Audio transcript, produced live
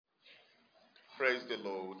Praise the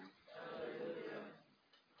Lord.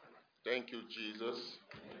 Thank you, Jesus.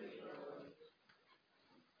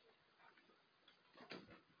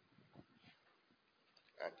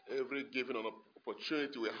 At every given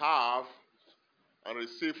opportunity we have and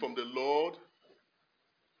receive from the Lord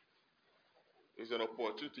is an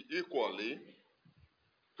opportunity equally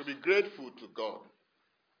to be grateful to God.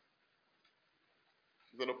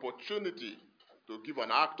 It's an opportunity to give an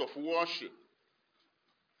act of worship,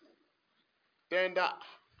 tender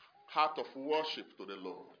heart of worship to the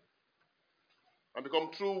Lord, and become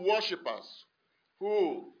true worshipers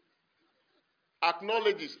who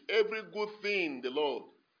acknowledges every good thing the Lord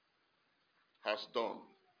has done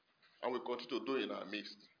and will continue to do in our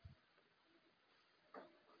midst.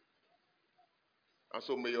 And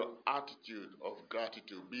so may your attitude of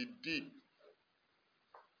gratitude be deep.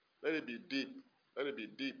 Let it be deep. Let it be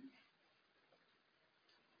deep.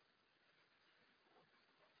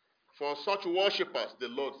 For such worshippers, the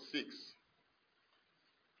Lord seeks.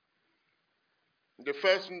 In the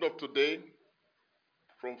first reading of today,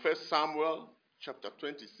 from 1 Samuel chapter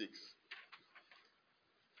 26,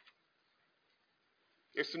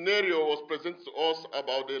 a scenario was presented to us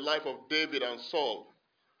about the life of David and Saul.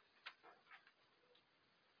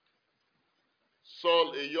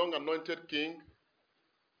 Saul, a young anointed king,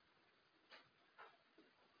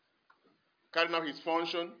 carrying out his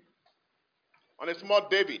function, and a small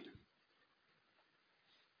David,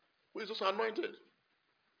 who is also anointed,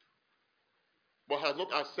 but has not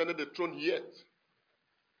ascended the throne yet.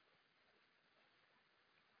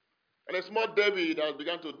 And a small David has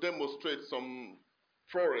begun to demonstrate some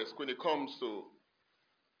prowess when it comes to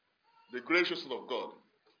the graciousness of God.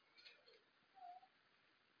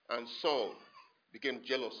 And Saul became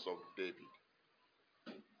jealous of David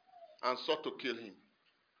and sought to kill him.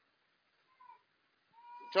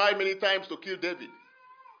 Tried many times to kill David.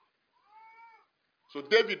 So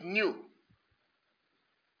David knew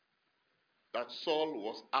that Saul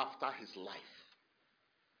was after his life.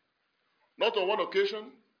 Not on one occasion,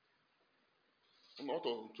 not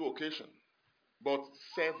on two occasions, but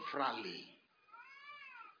severally.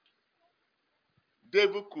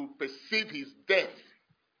 David could perceive his death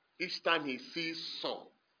each time he sees Saul.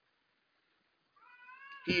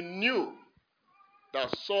 He knew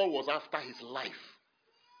that Saul was after his life.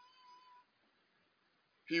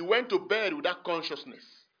 He went to bed with that consciousness.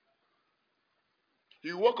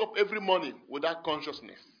 He woke up every morning with that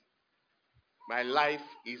consciousness. My life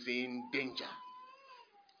is in danger.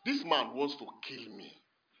 This man wants to kill me.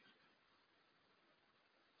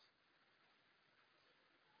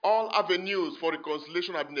 All avenues for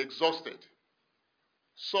reconciliation have been exhausted.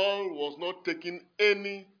 Saul was not taking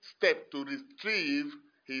any step to retrieve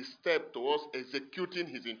his step towards executing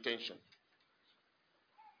his intention.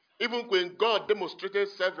 Even when God demonstrated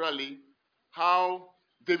severally how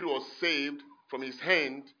David was saved from his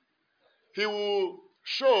hand, he will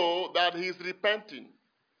show that he is repenting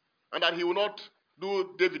and that he will not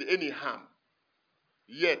do David any harm.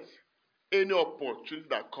 Yet, any opportunity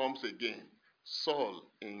that comes again, Saul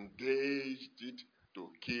engaged it to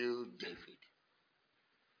kill David.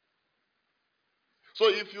 So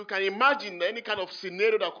if you can imagine any kind of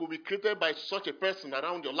scenario that could be created by such a person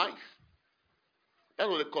around your life, that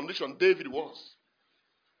was the condition David was.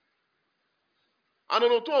 And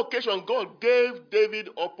on two occasions, God gave David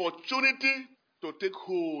opportunity to take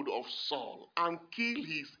hold of Saul and kill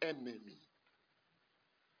his enemy.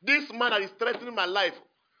 This man that is threatening my life,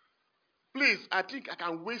 please, I think I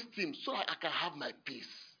can waste him so that I can have my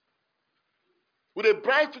peace. With a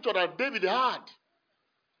bright future that David had.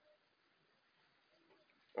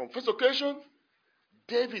 On first occasion,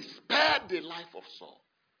 David spared the life of Saul.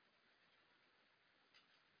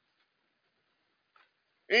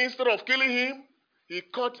 Instead of killing him, he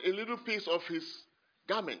cut a little piece of his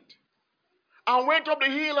garment and went up the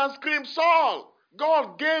hill and screamed, Saul,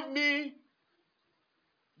 God gave you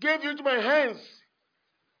into my hands.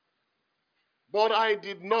 But I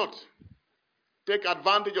did not take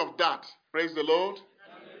advantage of that. Praise the Lord.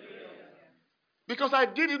 Because I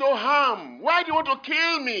did you no harm. Why do you want to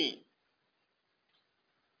kill me?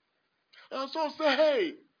 And Saul said,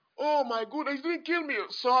 hey, oh my goodness, you didn't kill me.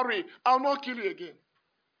 Sorry, I'll not kill you again.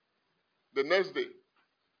 The next day,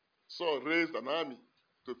 Saul raised an army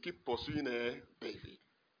to keep pursuing David.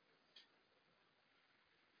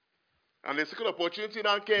 And the second opportunity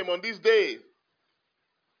now came on this day.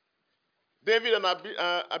 David and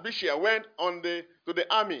Abishai went to the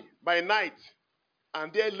army by night,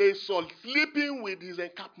 and there lay Saul sleeping with his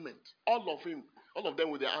encampment. All of them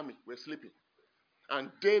with the army were sleeping. And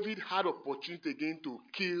David had opportunity again to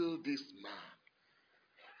kill this man.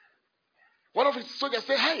 One of his soldiers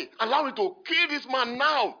said, hey, allow me to kill this man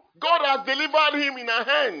now. God has delivered him in our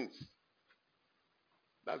hands.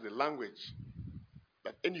 That's the language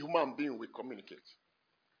that any human being will communicate.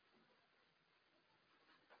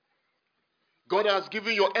 God has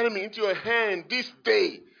given your enemy into your hand this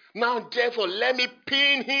day. Now, therefore, let me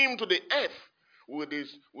pin him to the earth with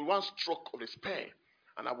one stroke of the spear,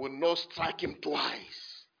 and I will not strike him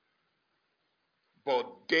twice.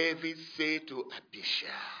 But David said to Abishai,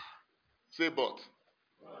 say but.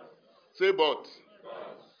 Say but.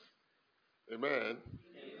 Amen. Amen.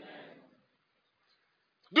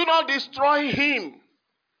 Do not destroy him,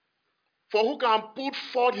 for who can put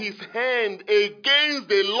forth his hand against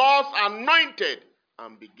the Lord's anointed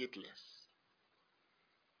and be guiltless?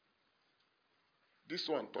 This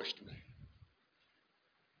one touched me.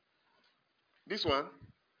 This one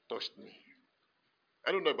touched me.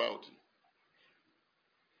 I don't know about you.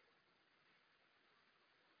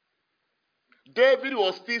 David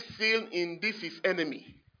was still seeing in this his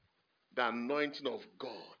enemy the anointing of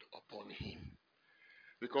God upon him.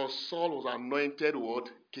 Because Saul was anointed what?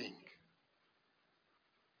 King.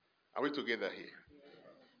 Are we together here?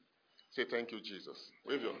 Say thank you, Jesus.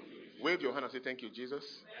 Wave your hand and say thank you, Jesus.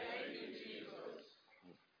 Thank you,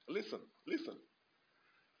 Jesus. Listen.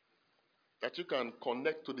 That you can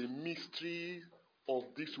connect to the mystery of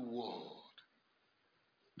this world.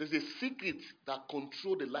 There's a secret that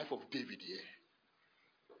controls the life of David here,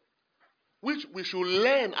 which we should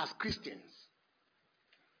learn as Christians.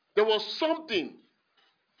 There was something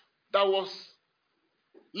that was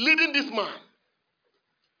leading this man.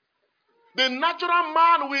 The natural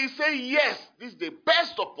man will say, yes, this is the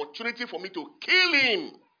best opportunity for me to kill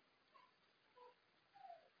him.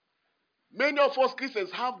 Many of us Christians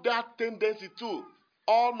have that tendency too.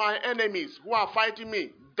 All my enemies who are fighting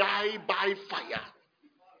me, die by fire.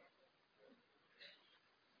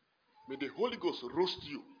 May the Holy Ghost roast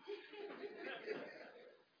you.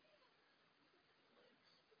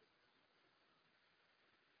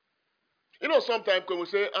 You know, sometimes when we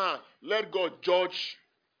say, let God judge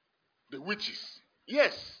the witches.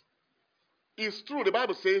 Yes, it's true. The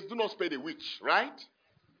Bible says, do not spare the witch, right?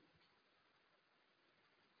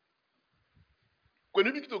 When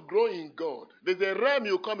you begin to grow in God, there's a realm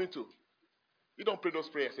you come into. You don't pray those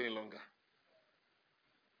prayers any longer.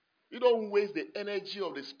 You don't waste the energy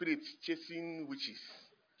of the spirit chasing witches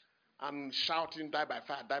and shouting, die by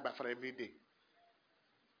fire every day.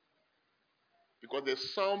 Because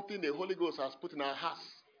there's something the Holy Ghost has put in our hearts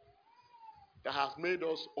that has made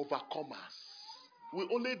us overcomers. We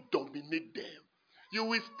only dominate them. You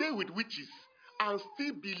will stay with witches and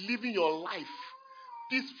still be living your life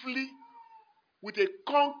peacefully with a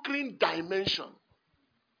conquering dimension.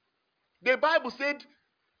 The Bible said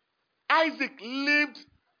Isaac lived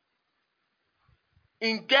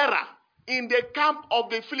in Gerar, in the camp of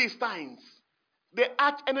the Philistines, the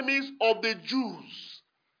arch enemies of the Jews.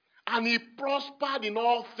 And he prospered in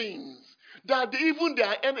all things. That even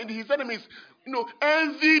his enemies,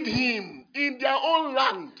 envied him in their own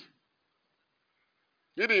land.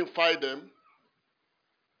 He didn't fight them.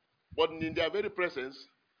 But in their very presence,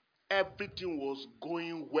 everything was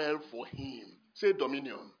going well for him. Say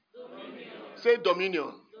dominion. Say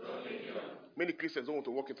dominion. Many Christians don't want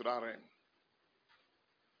to walk into that realm.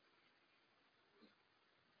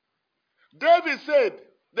 David said,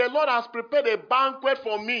 the Lord has prepared a banquet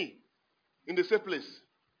for me in the safe place.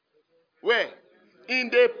 Where? In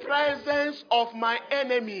the presence of my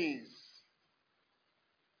enemies.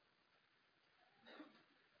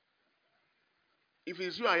 If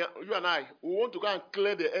it's you and I, we want to go and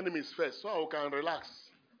clear the enemies first so we can relax.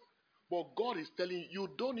 But God is telling you, you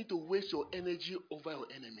don't need to waste your energy over your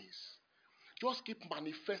enemies. Just keep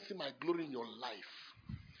manifesting my glory in your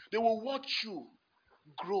life. They will watch you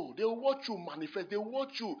grow. They will watch you manifest. They will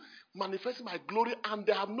watch you manifesting my glory, and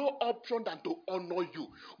they have no option than to honor you.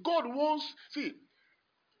 God wants, see,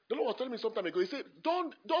 the Lord was telling me some time ago, he said,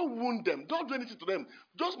 don't wound them. Don't do anything to them.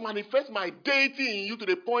 Just manifest my deity in you to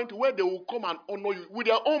the point where they will come and honor you. With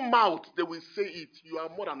their own mouth, they will say it. You are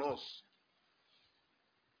more than us.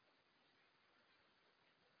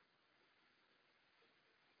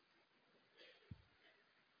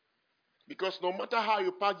 Because no matter how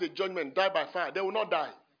you pass the judgment, die by fire, they will not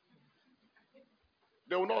die.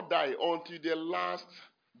 They will not die until the last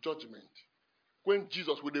judgment. When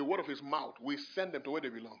Jesus, with the word of his mouth, will send them to where they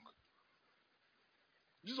belong.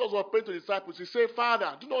 Jesus was praying to the disciples. He said,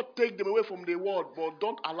 Father, do not take them away from the world, but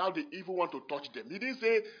don't allow the evil one to touch them. He didn't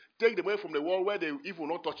say, take them away from the world where the evil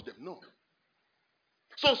will not touch them. No.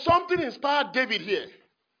 So something inspired David here.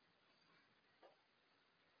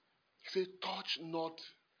 He said, touch not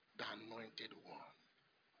the anointed one.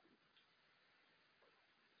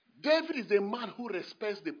 David is a man who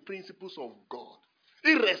respects the principles of God,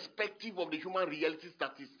 irrespective of the human realities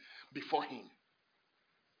that is before him.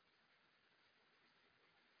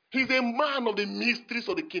 He's a man of the mysteries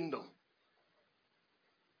of the kingdom.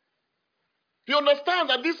 He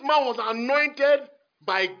understands that this man was anointed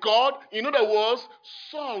by God. In other words,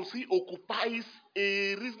 Saul, he occupies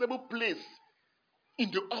a reasonable place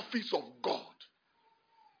in the office of God.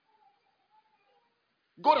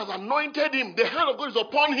 God has anointed him. The hand of God is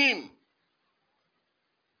upon him.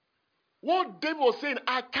 What David was saying,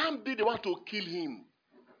 I can't be the one to kill him.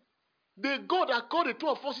 The God that called the two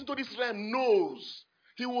of us into this realm knows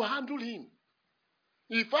he will handle him.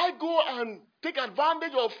 If I go and take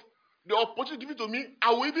advantage of the opportunity given to me,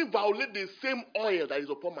 I will even violate the same oil that is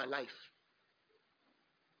upon my life.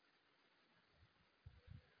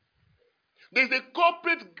 There is a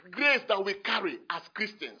corporate grace that we carry as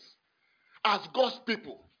Christians, as God's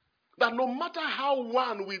people, that no matter how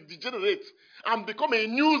one will degenerate and become a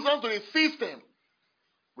nuisance to the system,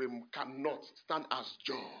 we cannot stand as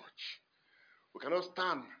judge. We cannot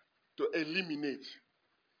stand to eliminate.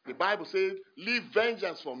 The Bible says, leave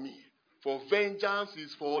vengeance for me, for vengeance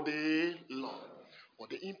is for the Lord. But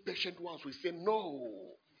the impatient ones will say,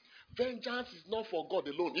 no, vengeance is not for God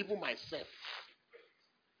alone, even myself.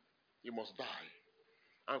 You must die.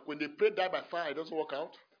 And when they pray die by fire, it doesn't work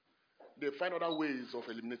out. They find other ways of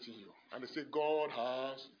eliminating you. And they say, God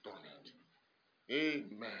has done it.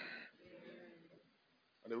 Amen.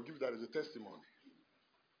 And they will give that as a testimony.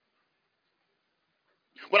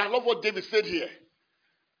 But I love what David said here.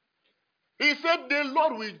 He said, the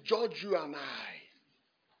Lord will judge you and I.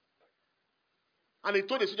 And he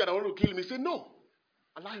told the soldier that wanted to kill him, he said, no.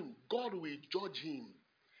 Allow him. God will judge him.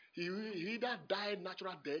 He will either die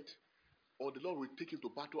natural death, or the Lord will take him to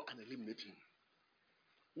battle and eliminate him.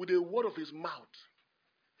 With the word of his mouth,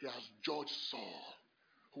 he has judged Saul,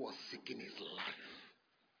 who was seeking his life.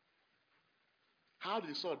 How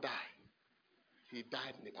did Saul die? He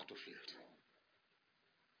died in the battlefield.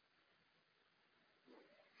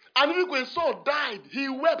 And even when Saul died, he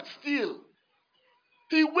wept still.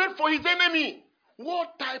 He wept for his enemy.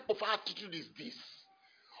 What type of attitude is this?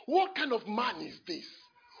 What kind of man is this?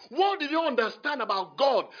 What did he understand about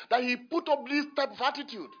God that he put up this type of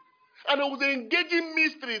attitude? And he was engaging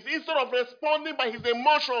mysteries instead of responding by his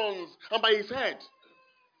emotions and by his head.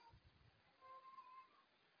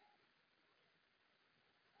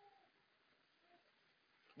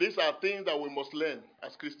 These are things that we must learn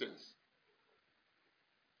as Christians.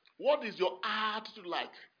 What is your attitude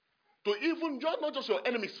like? To even judge not just your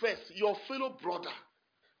enemies first, your fellow brother.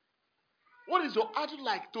 What is your attitude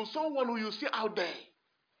like to someone who you see out there?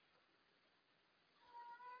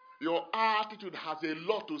 Your attitude has a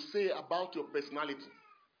lot to say about your personality.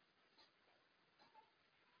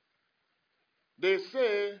 They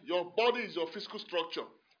say your body is your physical structure.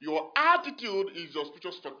 Your attitude is your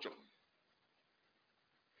spiritual structure.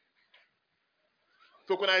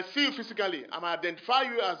 So when I see you physically, I might identify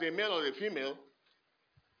you as a male or a female,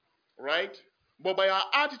 right? But by your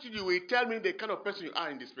attitude, you will tell me the kind of person you are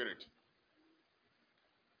in the spirit.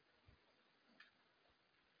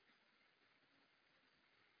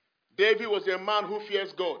 David was a man who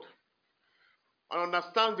fears God and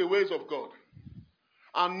understands the ways of God,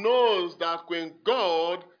 and knows that when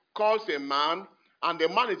God calls a man and the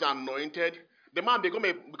man is anointed, the man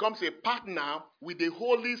becomes a partner with the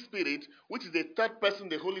Holy Spirit, which is the third person,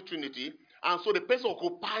 the Holy Trinity. And so the person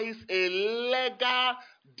occupies a legal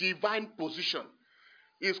divine position.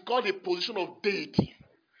 It's called a position of deity.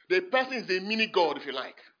 The person is a mini God, if you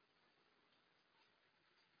like.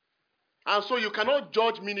 And so you cannot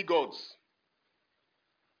judge mini gods.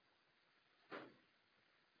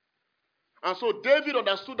 And so David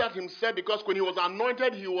understood that himself, because when he was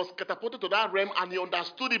anointed, he was catapulted to that realm, and he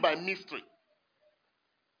understood it by mystery.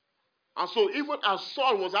 And so even as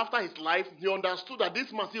Saul was after his life, he understood that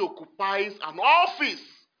this man still occupies an office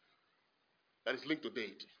that is linked to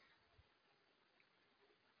deity.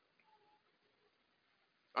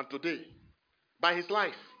 And today, by his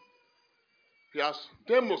life, he has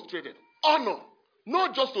demonstrated honor,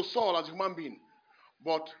 not just to Saul as a human being,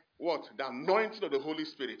 but what? The anointing of the Holy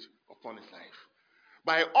Spirit upon his life.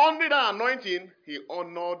 By honoring that anointing, he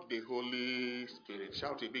honored the Holy Spirit.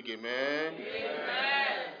 Shout a big amen. Amen.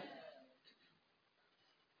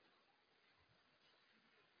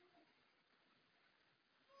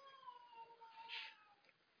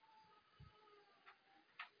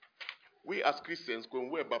 We as Christians, when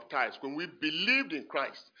we're baptized, when we believed in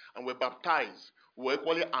Christ and we're baptized, we're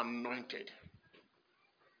equally anointed.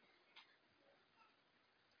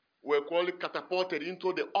 We're equally catapulted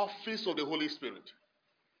into the office of the Holy Spirit.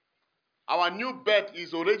 Our new birth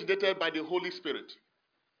is originated by the Holy Spirit.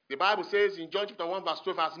 The Bible says in John chapter 1 verse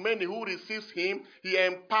 12, as many who receives him, he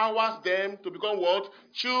empowers them to become what?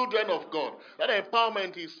 Children of God. That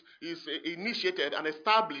empowerment is initiated and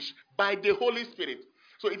established by the Holy Spirit.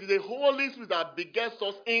 So it is the Holy Spirit that begets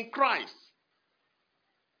us in Christ.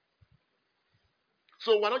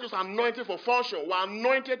 So we're not just anointed for function. We're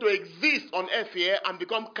anointed to exist on earth here and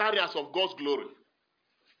become carriers of God's glory.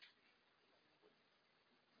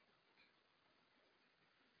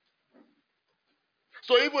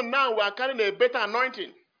 So even now we are carrying a better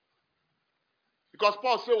anointing. Because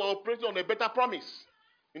Paul said we're operating on a better promise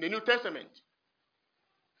in the New Testament.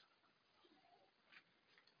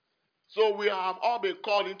 So we have all been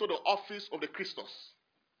called into the office of the Christos.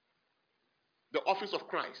 The office of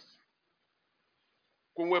Christ.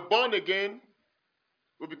 When we're born again,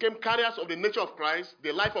 we became carriers of the nature of Christ,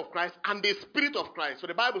 the life of Christ, and the spirit of Christ. So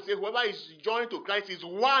the Bible says whoever is joined to Christ is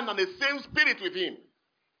one and the same spirit with him.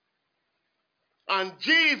 And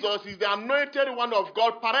Jesus is the anointed one of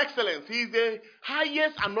God par excellence. He is the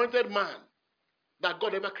highest anointed man that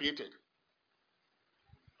God ever created.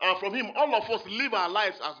 And from him, all of us live our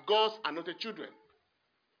lives as God's anointed children.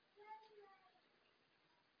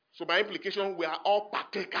 So by implication, we are all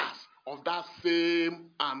partakers of that same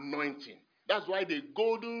anointing. That's why the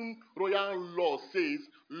golden royal law says,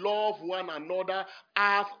 love one another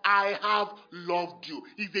as I have loved you.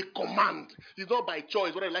 It's a command. It's not by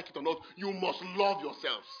choice, whether you like it or not. You must love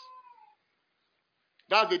yourselves.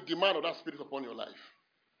 That's the demand of that spirit upon your life.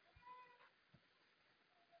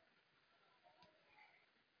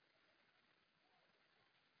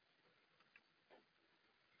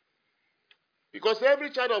 Because every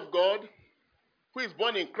child of God who is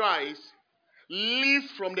born in Christ lives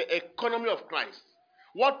from the economy of Christ.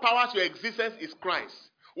 What powers your existence is Christ.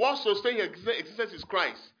 What sustains your existence is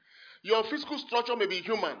Christ. Your physical structure may be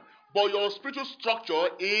human, but your spiritual structure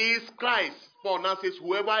is Christ. Paul now says,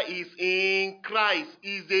 whoever is in Christ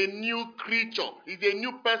is a new creature, is a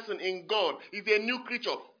new person in God, is a new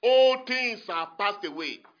creature. All things are passed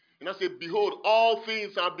away. And I say, behold, all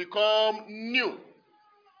things have become new.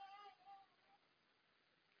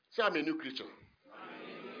 Say, I'm a new creature.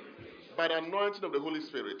 By the anointing of the Holy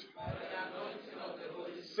Spirit.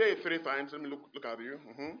 Say it 3 times. Let me look at you.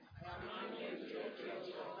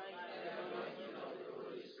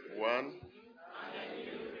 1.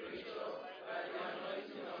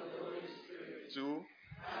 2.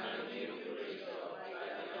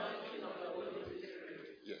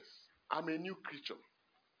 Yes. I'm a new creature.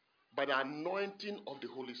 By the anointing of the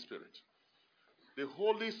Holy Spirit. The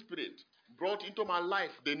Holy Spirit brought into my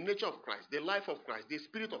life the nature of Christ, the life of Christ, the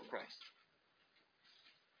spirit of Christ.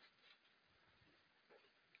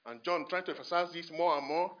 And John trying to emphasize this more and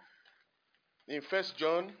more. In 1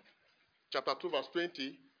 John chapter 2 verse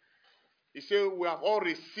 20, he said, we have all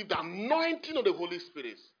received the anointing of the Holy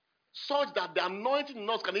Spirit, such that the anointing in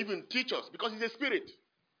us can even teach us, because it's a spirit.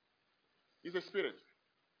 It's a spirit.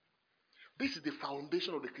 This is the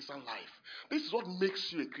foundation of the Christian life. This is what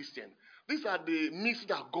makes you a Christian. These are the mysteries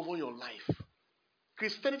that govern your life.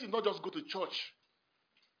 Christianity is not just go to church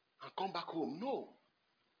and come back home. No.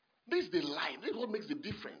 This is the life. This is what makes the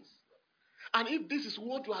difference. And if this is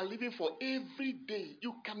what you are living for every day,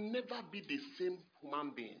 you can never be the same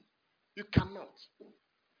human being. You cannot.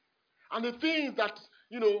 And the things that,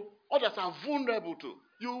 others are vulnerable to,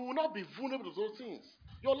 you will not be vulnerable to those things.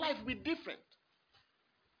 Your life will be different.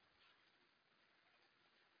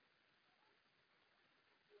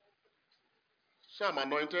 So I'm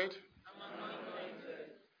anointed.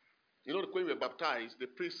 You know, when we were baptized, the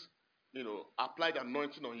priest, applied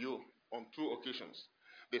anointing on you on 2 occasions.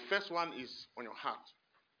 The first one is on your heart,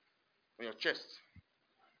 on your chest.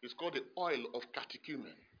 It's called the oil of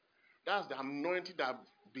catechumen. That's the anointing that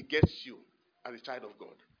begets you as a child of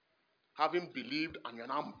God. Having believed and you're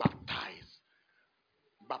now baptized.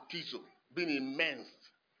 Baptizo, being immersed.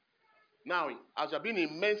 Now, as you're being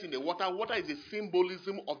immersed in the water, water is a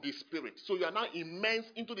symbolism of the Spirit. So you are now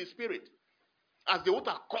immersed into the Spirit. As the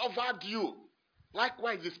water covered you,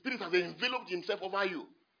 likewise the Spirit has enveloped himself over you.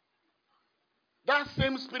 That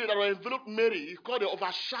same Spirit that enveloped Mary is called the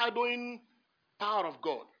overshadowing power of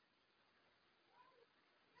God.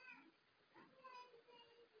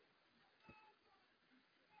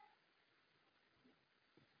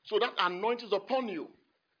 So that anointing is upon you.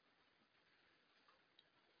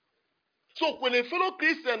 So when a fellow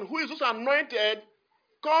Christian who is also anointed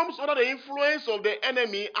comes under the influence of the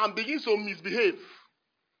enemy and begins to misbehave,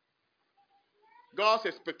 God's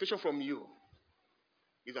expectation from you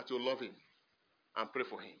is that you love him and pray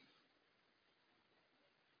for him.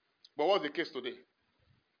 But what's the case today?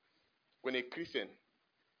 When a Christian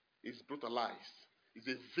is brutalized, is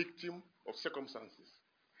a victim of circumstances.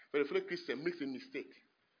 When a fellow Christian makes a mistake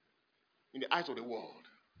in the eyes of the world,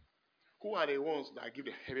 who are the ones that give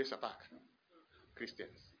the heaviest attack?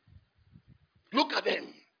 Christians. Look at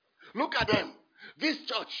them. Look at them. This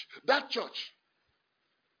church, that church.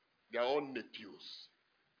 They are all nephews.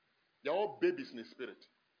 They are all babies in the spirit.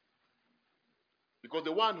 Because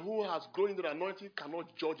the one who has grown into the anointing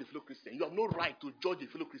cannot judge a fellow Christian. You have no right to judge a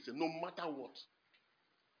fellow Christian, no matter what.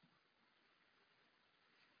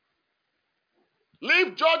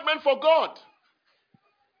 Leave judgment for God.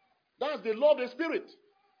 That's the law of the Spirit.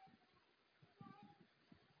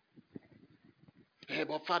 Hey,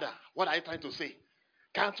 but Father, what are you trying to say?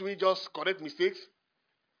 Can't we just correct mistakes?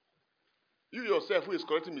 You yourself who is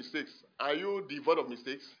correcting mistakes, are you devoid of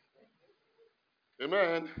mistakes?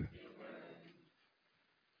 Amen.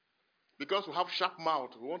 Because we have sharp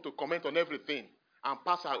mouth, we want to comment on everything and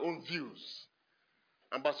pass our own views.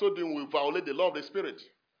 And by so doing, we violate the law of the Spirit.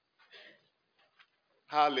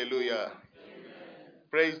 Hallelujah. Amen.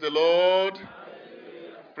 Praise the Lord.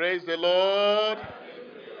 Hallelujah. Praise the Lord. Hallelujah.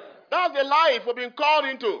 That's the life we've been called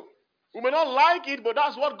into. We may not like it, but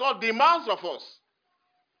that's what God demands of us.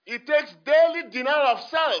 It takes daily denial of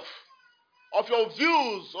self, of your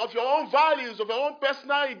views, of your own values, of your own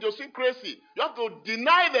personal idiosyncrasy. You have to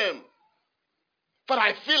deny them. But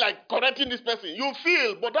I feel like correcting this person. You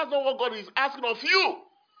feel, but that's not what God is asking of you.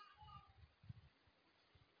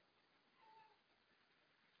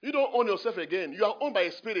 You don't own yourself again. You are owned by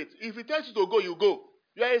a spirit. If he tells you to go, you go.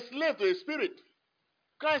 You are a slave to a spirit.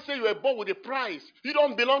 Christ said you were born with a price. You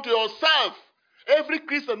don't belong to yourself. Every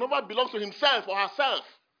Christian never belongs to himself or herself.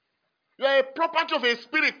 You are a property of a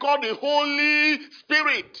spirit called the Holy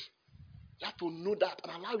Spirit. You have to know that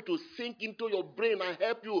and allow it to sink into your brain and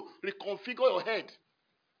help you reconfigure your head.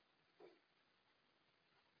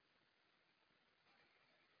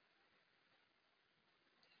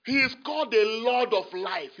 He is called the Lord of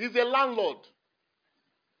life. He's a landlord.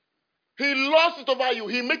 He lords it over you.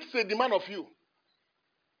 He makes a demand of you.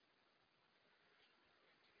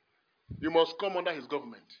 You must come under his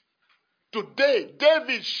government. Today,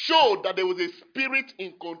 David showed that there was a spirit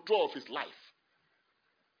in control of his life.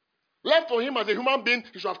 Left for him as a human being,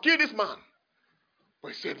 he should have killed this man. But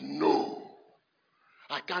he said, no.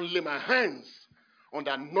 I can't lay my hands on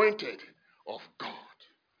the anointed of God.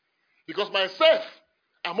 Because myself,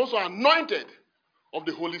 I'm also anointed of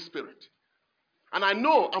the Holy Spirit. And I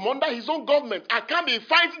know I'm under his own government. I can't be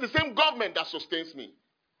fighting the same government that sustains me.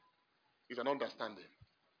 It's an understanding.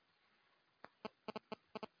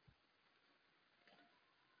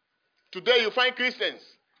 Today you find Christians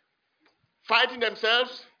fighting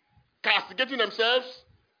themselves, castigating themselves,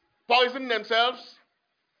 poisoning themselves,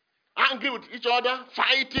 angry with each other,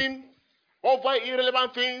 fighting over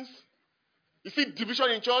irrelevant things. You see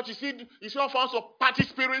division in church. You see all forms of party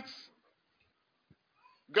spirits.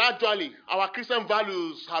 Gradually, our Christian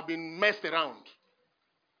values have been messed around.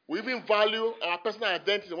 We even value our personal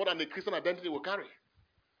identity more than the Christian identity we carry.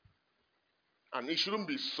 And it shouldn't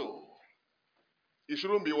be so. It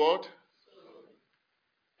shouldn't be what?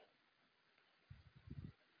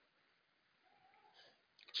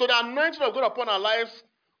 So the anointing of God upon our lives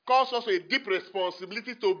calls us a deep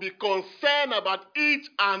responsibility to be concerned about each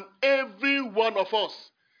and every one of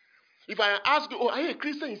us. If I ask you, oh, are you a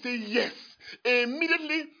Christian? You say yes.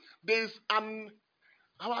 Immediately there's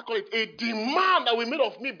a demand that we made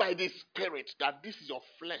of me by the Spirit, that this is your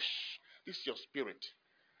flesh, this is your spirit.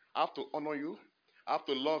 I have to honor you, I have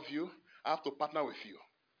to love you, I have to partner with you.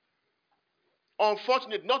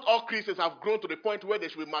 Unfortunately, not all Christians have grown to the point where they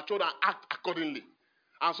should be matured and act accordingly.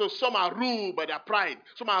 And so some are ruled by their pride.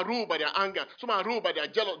 Some are ruled by their anger. Some are ruled by the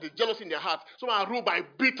jealousy in their heart. Some are ruled by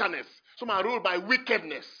bitterness. Some are ruled by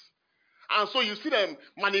wickedness. And so you see them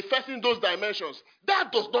manifesting those dimensions.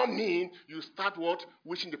 That does not mean you start what?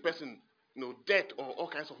 Wishing the person, death or all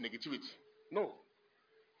kinds of negativity. No.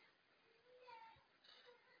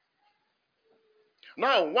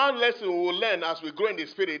 Now, one lesson we will learn as we grow in the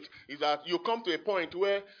Spirit is that you come to a point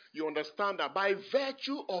where you understand that by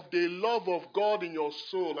virtue of the love of God in your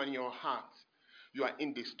soul and your heart, you are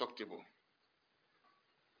indestructible.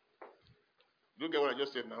 Do you get what I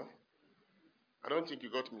just said now? I don't think you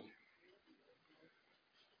got me.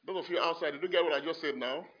 Those of you outside, did you get what I just said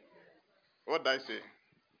now? What did I say?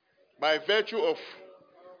 By virtue of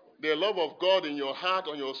the love of God in your heart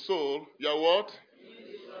and your soul, you are what?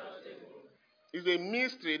 It's a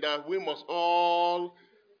mystery that we must all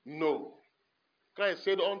know. Christ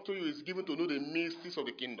said, unto you is given to know the mysteries of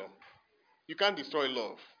the kingdom. You can't destroy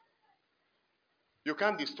love. You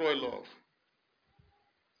can't destroy love.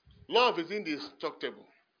 Love is indestructible.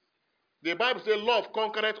 The Bible says love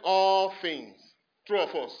conquereth all things. True or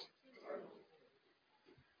false?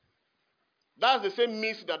 That's the same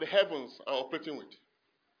mystery that the heavens are operating with.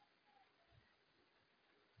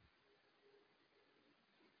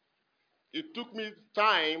 It took me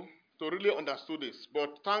time to really understand this,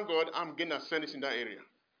 but thank God I'm getting ascended in that area.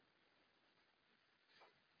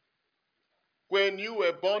 When you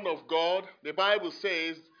were born of God, the Bible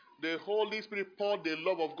says the Holy Spirit poured the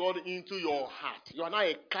love of God into your heart. You are now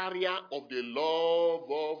a carrier of the love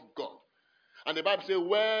of God. And the Bible says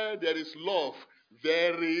where there is love,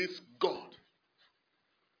 there is God.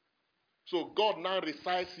 So God now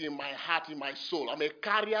resides in my heart, in my soul. I'm a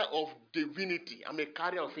carrier of divinity. I'm a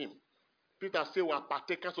carrier of Him. Peter said we are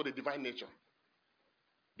partakers of the divine nature.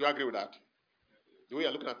 Do you agree with that? The way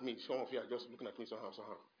you're looking at me, some of you are just looking at me somehow.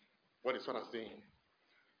 What is what I'm saying?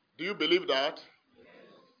 Do you believe that? Yes.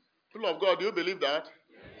 People of God, do you believe that?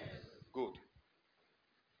 Yes. Good.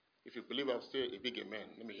 If you believe, I'll say a big amen.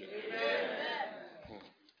 Let me hear it.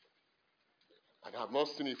 I have not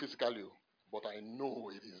seen it physically, but I know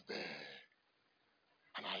it is there.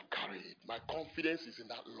 And I carry it. My confidence is in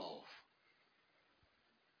that love.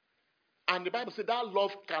 And the Bible says that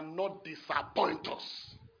love cannot disappoint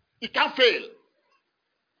us. It can't fail.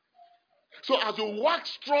 So as you work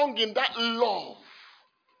strong in that love,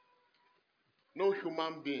 no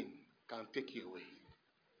human being can take you away.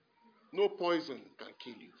 No poison can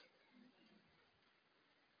kill you.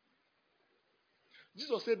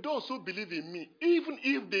 Jesus said, those who believe in me, even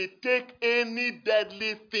if they take any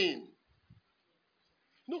deadly thing.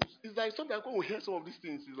 No, it's like sometimes when we hear some of these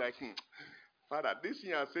things, it's like, Father, this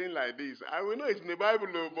thing you are saying like this, I will know it's in the Bible,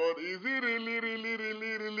 but is it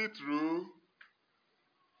really true?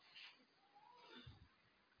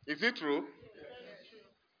 Is it true?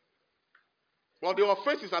 Well, the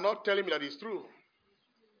offenses are not telling me that it's true.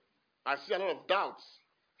 I see a lot of doubts.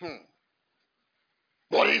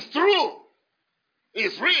 But it's true.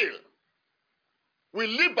 It's real. We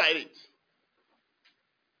live by it.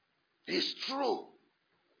 It's true.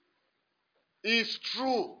 It's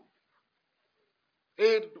true.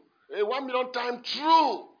 A 1 million time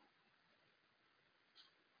true.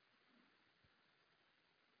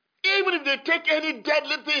 Even if they take any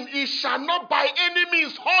deadly thing, it shall not by any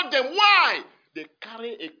means hurt them. Why? They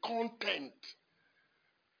carry a content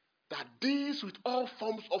that deals with all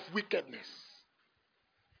forms of wickedness.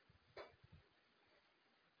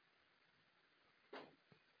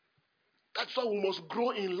 That's why we must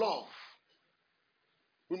grow in love.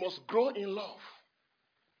 We must grow in love.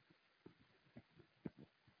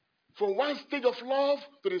 From one stage of love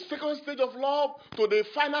to the second stage of love to the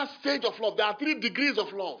final stage of love. There are 3 degrees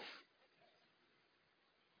of love.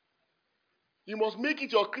 You must make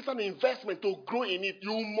it your Christian investment to grow in it.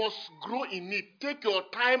 You must grow in it. Take your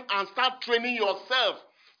time and start training yourself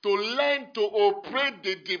to learn to operate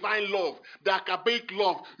the divine love, the agape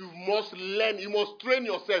love. You must learn. You must train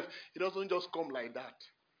yourself. It doesn't just come like that.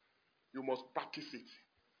 You must practice it.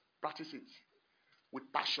 Practice it with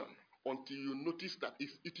passion until you notice that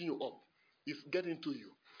it's eating you up. It's getting to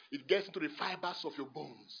you. It gets into the fibers of your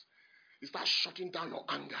bones. It starts shutting down your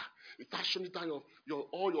anger. It starts shutting down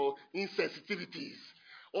all your insensitivities.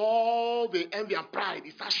 All the envy and pride,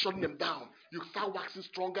 it starts shutting them down. You start waxing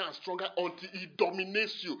stronger and stronger until it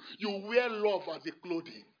dominates you. You wear love as a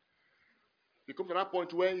clothing. You come to that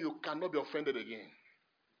point where you cannot be offended again.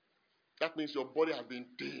 That means your body has been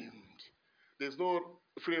tamed. There's no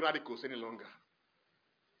free radicals any longer.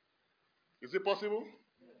 Is it possible?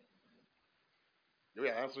 You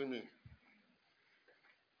are answering me.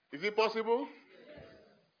 Is it possible?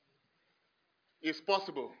 It's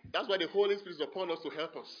possible. That's why the Holy Spirit is upon us to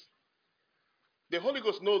help us. The Holy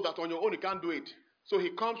Ghost knows that on your own you can't do it. So He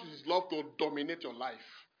comes with His love to dominate your life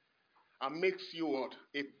and makes you what?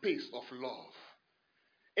 A pace of love.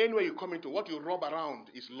 Anywhere you come into, what you rub around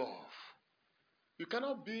is love. You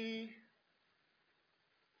cannot be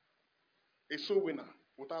a soul winner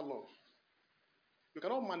without love. You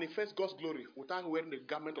cannot manifest God's glory without wearing the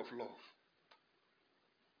garment of love.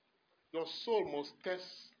 Your soul must test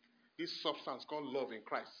this substance called love in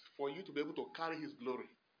Christ for you to be able to carry His glory.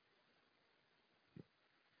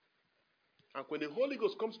 And when the Holy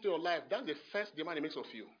Ghost comes to your life, that's the first demand He makes of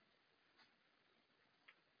you.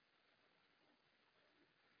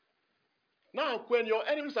 Now, when your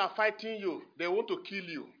enemies are fighting you, they want to kill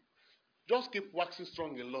you. Just keep waxing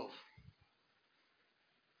strong in love.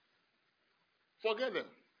 Forget them.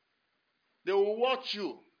 They will watch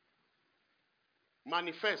you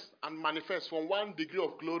manifest from one degree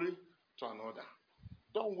of glory to another.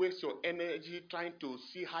 Don't waste your energy trying to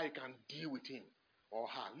see how you can deal with him or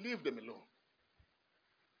her. Leave them alone.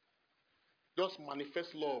 Just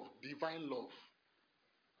manifest love, divine love.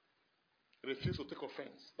 Refuse to take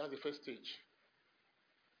offense. That's the first stage.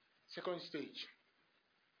 Second stage,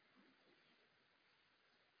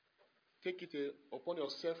 take it upon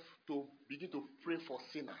yourself to begin to pray for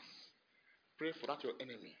sinners. Pray for that your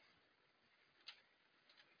enemy.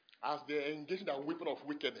 As they are engaging the weapon of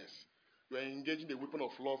wickedness, you are engaging the weapon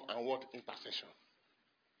of love and what? Intercession.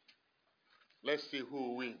 Let's see who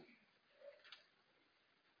will win.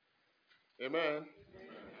 Amen.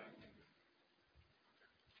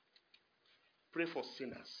 Pray for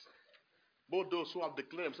sinners. Both those who have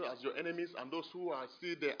declared themselves as your enemies and those who are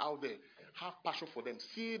still there out there. Have passion for them.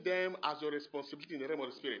 See them as your responsibility in the realm of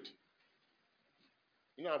the spirit.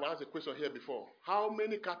 You know, I've asked a question here before. How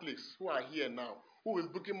many Catholics who are here now, who have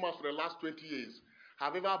been booking mass for the last 20 years,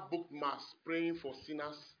 have ever booked mass praying for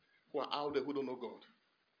sinners who are out there who don't know God?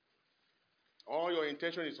 All your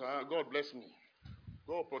intention is, God bless me.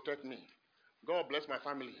 God protect me. God bless my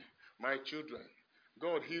family, my children.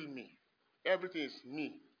 God heal me. Everything is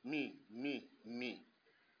me, me, me, me.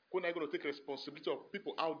 When are you going to take responsibility of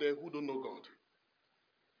people out there who don't know God?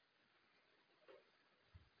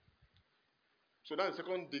 So that's the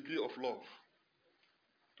second degree of love.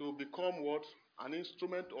 To become what? An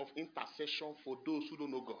instrument of intercession for those who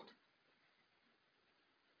don't know God.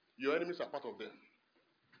 Your enemies are part of them.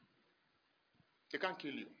 They can't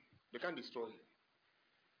kill you. They can't destroy you.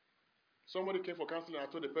 Somebody came for counseling and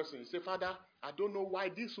I told the person, he said, Father, I don't know why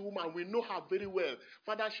this woman, we know her very well.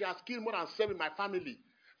 Father, she has killed more than 7 in my family.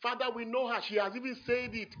 Father, we know her. She has even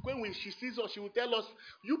said it. When she sees us, she will tell us,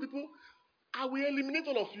 you people, I will eliminate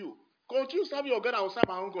all of you. Continue serving your God, I will serve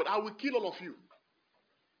my own God. I will kill all of you.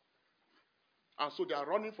 And so they are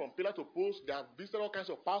running from pillar to post. They have visited all kinds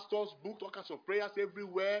of pastors, booked all kinds of prayers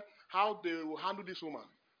everywhere, how they will handle this woman.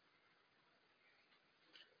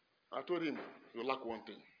 I told him, you lack one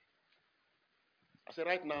thing. I said,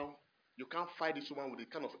 right now, you can't fight this woman with the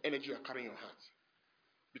kind of energy you are carrying in your heart.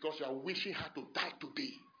 Because you are wishing her to die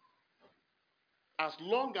today. As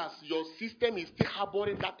long as your system is still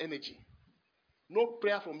harboring that energy, no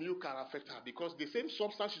prayer from you can affect her. Because the same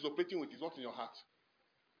substance she's operating with is not in your heart.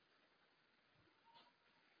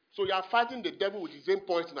 So you are fighting the devil with the same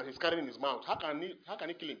poison that he's carrying in his mouth. How can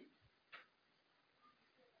he kill him?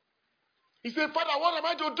 He said, Father, what am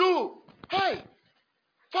I to do? Hey,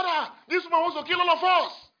 Father, this woman wants to kill all of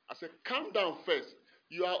us. I said, calm down first.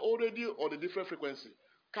 You are already on a different frequency.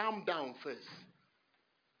 Calm down first.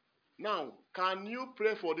 Now, can you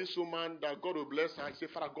pray for this woman that God will bless her? I say,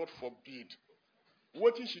 Father, God forbid.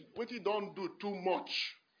 What he don't do too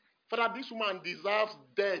much. Father, this woman deserves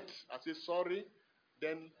death. I say, sorry.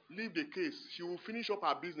 Then leave the case. She will finish up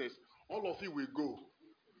her business. All of you will go.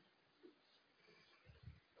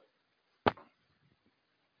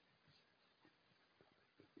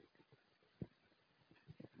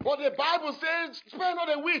 But the Bible says, spare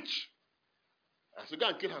not a witch. I said, go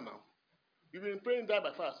and kill her now. You've been praying that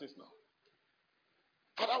by fire since now.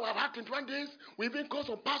 Father, we have had 21 days. We've been called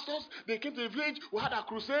some pastors. They came to the village. We had a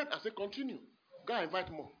crusade. I said, continue. Go and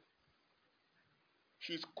invite more.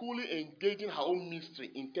 She's coolly engaging her own mystery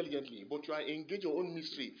intelligently, but you are engaging your own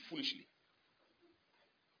mystery foolishly.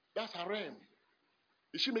 That's her realm.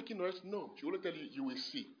 Is she making noise? No. She will only tell you, you will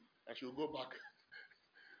see. And she will go back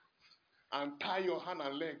and tie your hand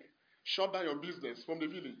and leg. Shut down your business from the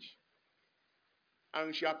village.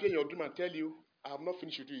 And she appear in your dream and tell you, I have not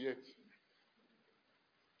finished with you yet.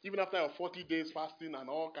 Even after your 40 days fasting and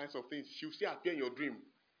all kinds of things, she will still appear in your dream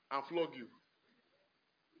and flog you.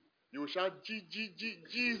 You will shout,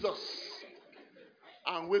 Jesus.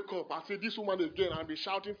 And wake up and say, this woman again, and be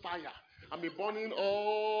shouting fire. And be burning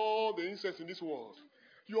all the incense in this world.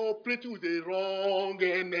 You are operating with the wrong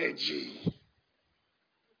energy.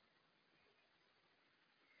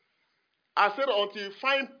 I said, until you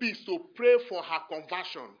find peace to pray for her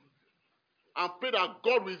conversion. And pray that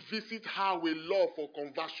God will visit her with love for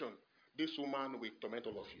conversion. This woman will torment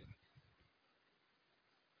all of you.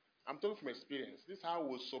 I'm talking from experience. This is how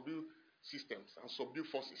we subdue systems and subdue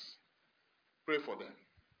forces. Pray for them.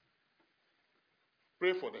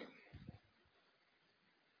 Pray for them.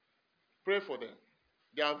 Pray for them.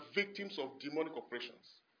 They are victims of demonic operations.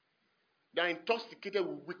 They are intoxicated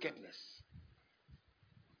with wickedness.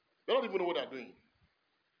 They don't even know what they are doing.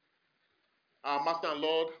 Our Master and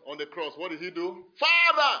Lord on the cross, what did he do?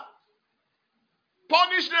 Father,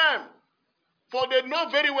 punish them, for they know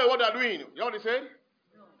very well what they are doing. You know what he said?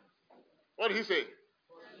 What did he say?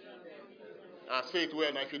 Say it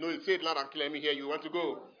well. Now, if you know it, say it loud and clear. Let me hear you. Want to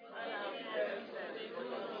go?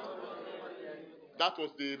 That was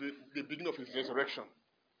the beginning of his resurrection.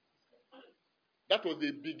 That was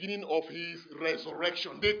the beginning of his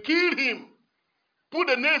resurrection. They killed him. put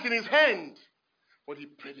the nails in his hand. But he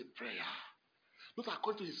prayed a prayer. Not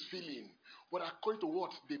according to his feeling, but according to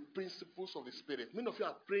what? The principles of the Spirit. Many of you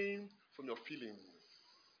are praying from your feelings.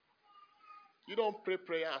 You don't pray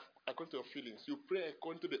prayer according to your feelings. You pray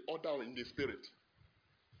according to the order in the Spirit.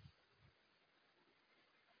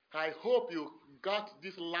 I hope you got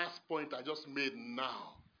this last point I just made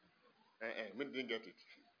now. Maybe didn't get it.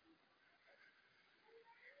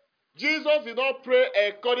 Jesus did not pray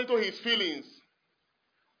according to his feelings.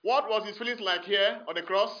 What was his feelings like here on the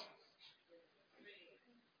cross?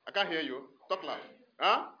 I can't hear you. Talk loud.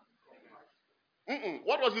 Huh?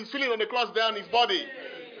 What was his feeling on the cross there on his body?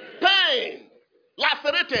 Pain.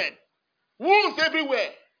 Lacerated. Wounds everywhere.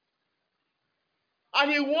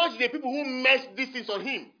 And he watched the people who messed these things on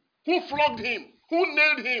him, who flogged him, who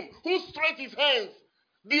nailed him, who stretched his hands,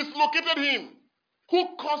 dislocated him,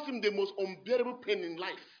 who caused him the most unbearable pain in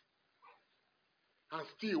life. And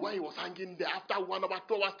still, while he was hanging there, after 1 hour,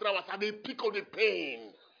 2 hours, 3 hours, at the peak of the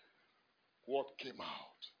pain, what came out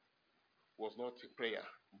was not a prayer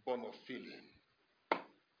born of feeling.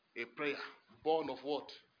 A prayer born of what?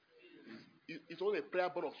 It's not a prayer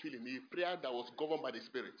born of feeling. A prayer that was governed by the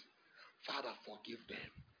Spirit. Father, forgive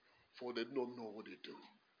them, for they don't know what they do.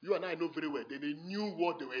 You and I know very well that they knew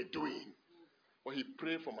what they were doing. But he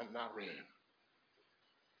prayed from another realm.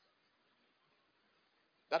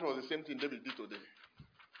 That was the same thing David did today.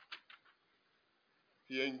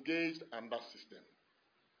 He engaged another system.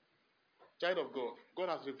 Child of God, God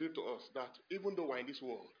has revealed to us that even though we're in this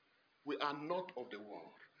world, we are not of the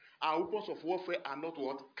world. Our weapons of warfare are not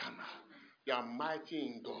what? Carnal. They are mighty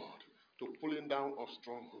in God to pulling down of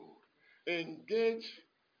stronghold. Engage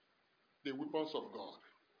the weapons of God.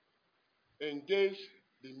 Engage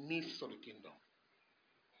the myths of the kingdom.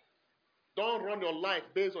 Don't run your life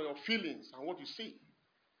based on your feelings and what you see.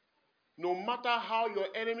 No matter how your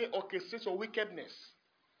enemy orchestrates your wickedness,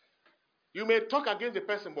 you may talk against the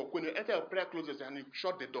person, but when you enter your prayer closes and you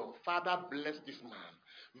shut the door, Father, bless this man.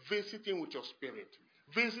 Visit him with your spirit.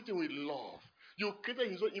 Visit him with love. You created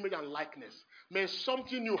his own image and likeness. May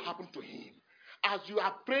something new happen to him. As you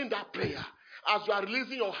are praying that prayer, as you are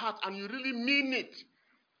releasing your heart and you really mean it,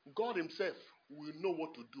 God himself will know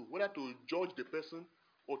what to do, whether to judge the person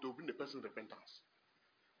or to bring the person to repentance.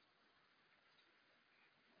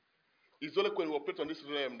 It's only when we operate on this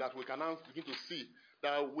realm that we can now begin to see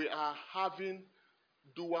that we are having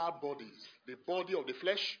dual bodies, the body of the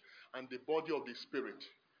flesh and the body of the spirit.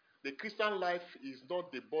 The Christian life is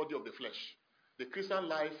not the body of the flesh. The Christian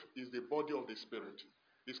life is the body of the spirit.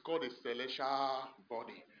 It's called a celestial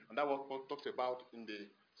body. And that's what Paul talks about in the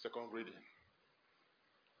second reading.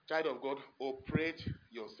 Child of God, operate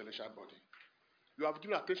your celestial body. You have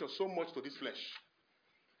given attention so much to this flesh.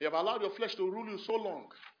 You have allowed your flesh to rule you so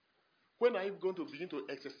long. When are you going to begin to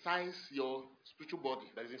exercise your spiritual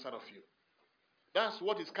body that is inside of you? That's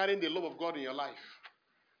what is carrying the love of God in your life.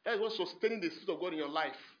 That is what's sustaining the Spirit of God in your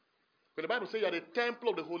life. When the Bible says you are the temple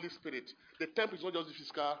of the Holy Spirit, the temple is not just the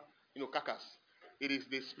physical, carcass. It is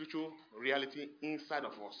the spiritual reality inside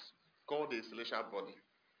of us, called the celestial body.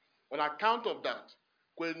 On account of that,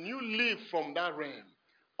 when you live from that realm,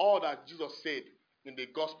 all that Jesus said in the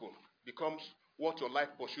gospel becomes what your life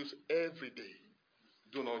pursues every day.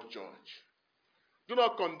 Do not judge. Do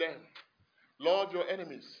not condemn. Love your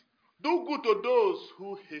enemies. Do good to those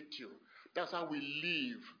who hate you. That's how we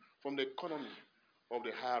live from the economy of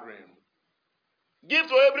the higher realm. Give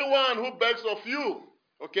to everyone who begs of you.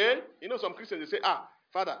 Okay? Some Christians, they say,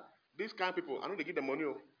 Father, these kind of people, I know they give them money.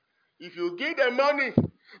 If you give them money,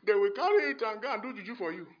 they will carry it and go and do juju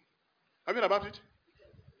for you. Have you heard about it?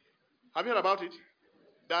 Have you heard about it?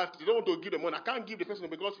 That they don't want to give the money. I can't give the person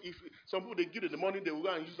because if some people, they give them the money, they will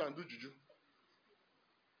go and use it and do juju.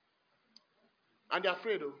 And they're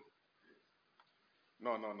afraid, though.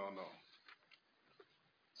 No.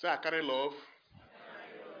 Say, I carry love.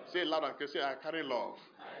 Say it loud and clear. Say, I carry love.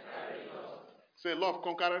 Say, love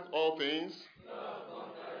conquers all things.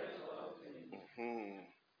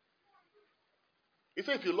 He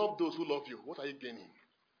said, if you love those who love you, what are you gaining?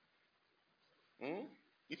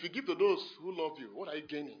 If you give to those who love you, what are you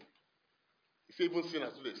gaining? He said, even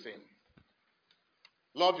sinners do the same.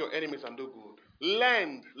 Love your enemies and do good.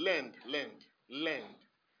 Lend.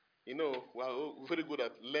 We're very good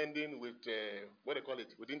at lending with,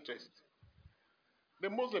 with interest. The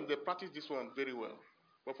Muslims, they practice this one very well.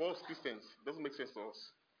 But for us Christians, it doesn't make sense to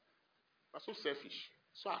us. We're so selfish,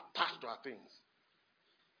 so attached to our things.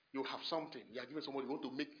 You have something, you are giving somebody, you want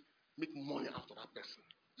to make money after that person.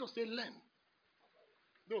 Just say lend.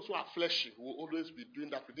 Those who are fleshy will always be doing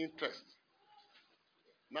that with interest.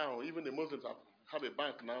 Now, even the Muslims have a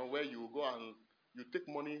bank now where you go and You take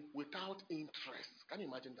money without interest. Can you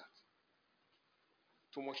imagine that?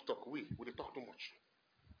 Too much talk. We talk too much.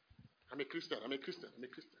 I'm a Christian. I'm a Christian. I'm a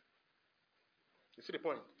Christian. You see the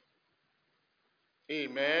point?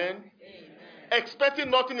 Amen. Amen.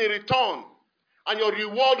 Expecting nothing in return. And your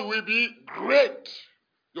reward will be great.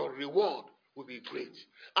 Your reward will be great.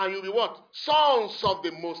 And you'll be what? Sons of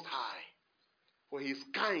the Most High. For he is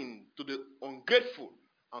kind to the ungrateful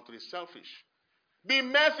and to the selfish. Be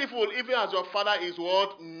merciful even as your Father is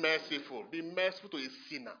what? Merciful. Be merciful to a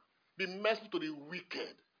sinner. Be merciful to the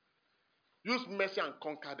wicked. Use mercy and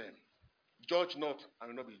conquer them. Judge not and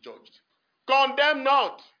will not be judged. Condemn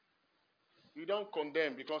not. You don't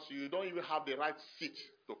condemn because you don't even have the right seat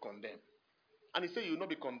to condemn. And he said you will not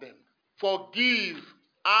be condemned. Forgive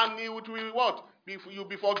and it will be what? You'll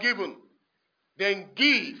be forgiven. Then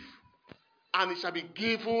give and it shall be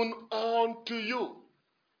given unto you.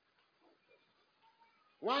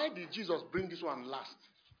 Why did Jesus bring this one last?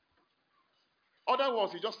 Other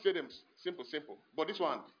ones, he just said them simple. But this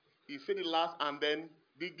one, he said it last and then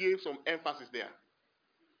he gave some emphasis there.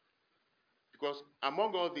 Because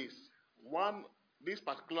among all this, this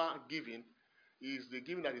particular giving is the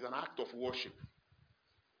giving that is an act of worship.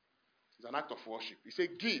 It's an act of worship. He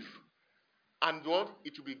said, give, and what?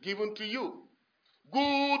 It will be given to you.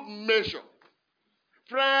 Good measure,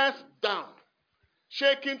 pressed down,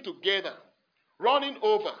 shaken together, running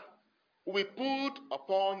over, will be put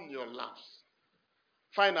upon your laps.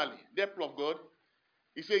 Finally, the people of God,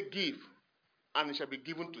 he said, give, and it shall be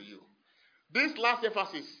given to you. This last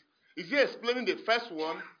emphasis, is he explaining the first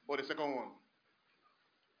one or the second one?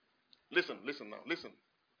 Listen now, listen.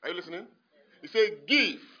 Are you listening? He said,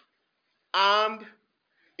 give, and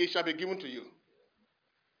it shall be given to you.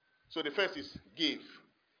 So the first is give.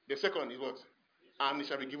 The second is what? And it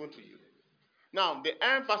shall be given to you. Now, the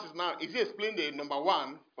emphasis now, is he explaining the number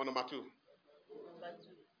one or number two? Number two.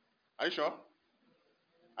 Are you sure?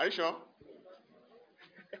 Are you sure?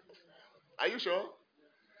 Are you sure?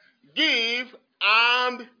 Give,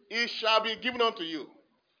 and it shall be given unto you.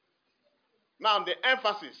 Now, the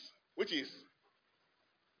emphasis, which is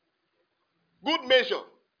good measure,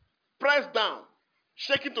 pressed down,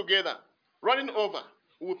 shaking together, running over,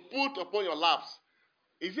 will put upon your laps.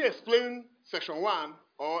 Is he explaining section 1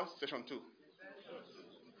 or section 2?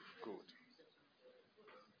 Good.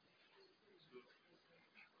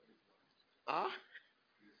 Huh?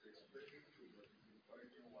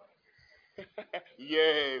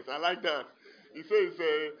 Yes, I like that. He says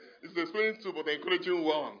it's explaining 2, but encouraging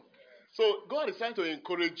 1. So God is trying to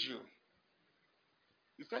encourage you.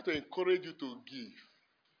 He's trying to encourage you to give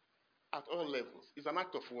at all levels. It's an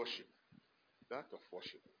act of worship. The act of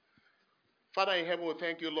worship. Father in heaven, we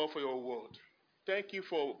thank you, Lord, for your word. Thank you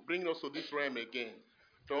for bringing us to this realm again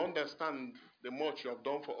to understand the much you have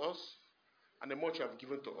done for us and the much you have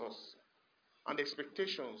given to us and the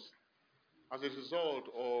expectations as a result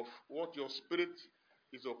of what your spirit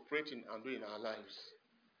is operating and doing in our lives.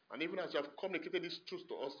 And even as you have communicated this truth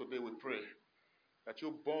to us today, we pray that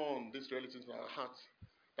you burn these realities in our hearts,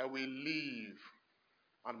 that we live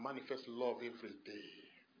and manifest love every day.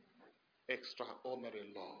 Extraordinary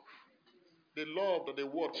love. The love that the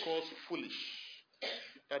world calls foolish,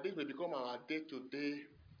 that this may become our day-to-day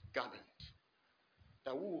garment.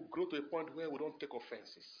 That we will grow to a point where we don't take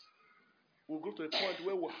offenses. We'll grow to a point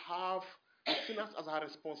where we'll have the sinners as our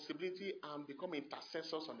responsibility and become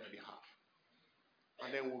intercessors on their behalf.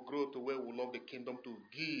 And then we'll grow to where we love the kingdom to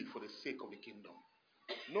give for the sake of the kingdom.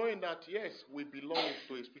 Knowing that, yes, we belong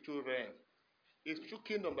to a spiritual realm. A spiritual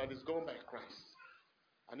kingdom that is governed by Christ.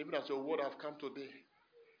 And even as your word have come today,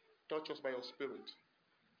 touch us by your spirit.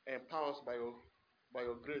 Empower us by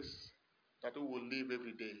your grace, that we will live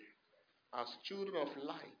every day as children of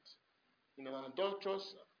light in an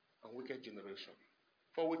adulterous and wicked generation.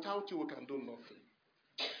 For without you, we can do nothing.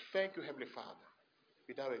 Thank you, Heavenly Father.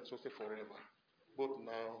 Be thou exalted forever, both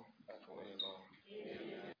now and forever.